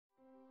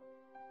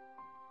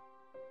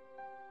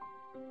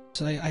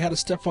So I had a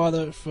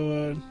stepfather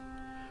for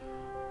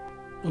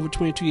over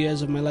 22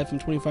 years of my life. I'm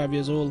 25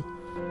 years old.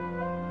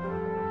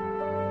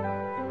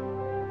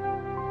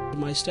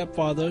 My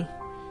stepfather,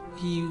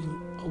 he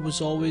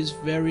was always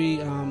very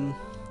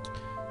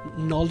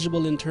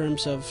knowledgeable in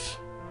terms of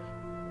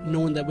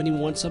knowing that when he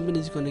wants something,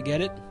 he's going to get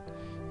it.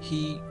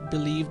 He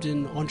believed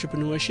in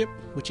entrepreneurship,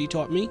 which he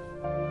taught me.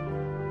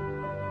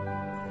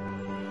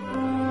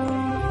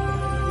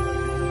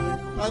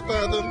 My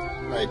father,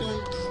 I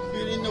don't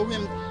really know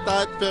him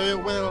that very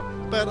well,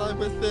 but I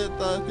would say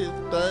that his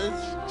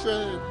best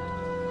trait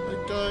or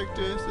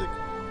characteristic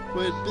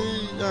would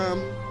be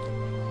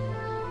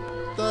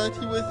that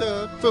he was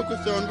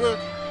focused on work.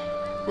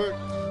 He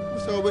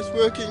was always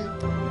working.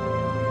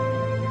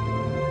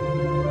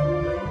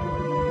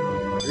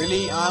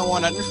 Really, I don't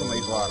want nothing from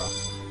my father.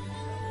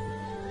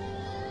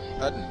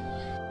 Nothing.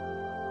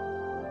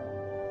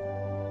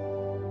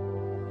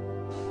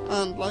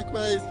 And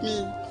likewise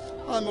me,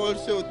 I'm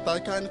also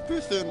that kind of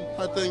person,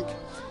 I think,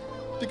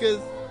 because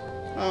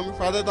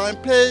rather than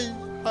play,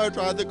 I'd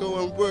rather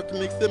go and work,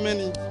 make some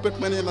money, put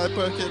money in my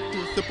pocket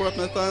to support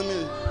my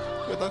family.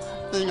 So that's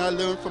the thing I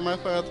learned from my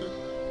father.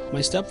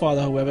 My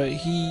stepfather, however,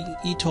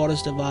 he taught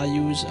us the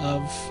values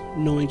of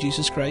knowing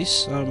Jesus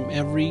Christ.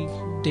 Every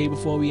day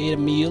before we ate a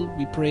meal,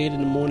 we prayed in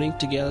the morning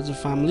together as a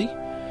family.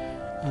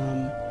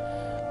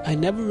 I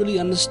never really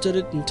understood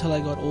it until I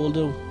got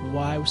older,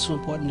 why it was so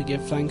important to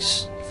give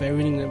thanks for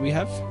everything that we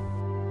have.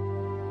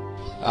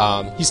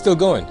 He's still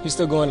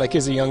going like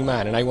he's a young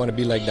man, and I want to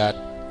be like that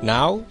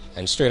now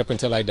and straight up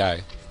until I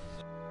die.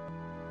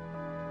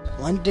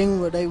 One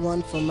thing what I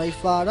want from my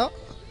father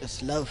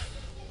is love,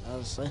 I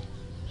would say.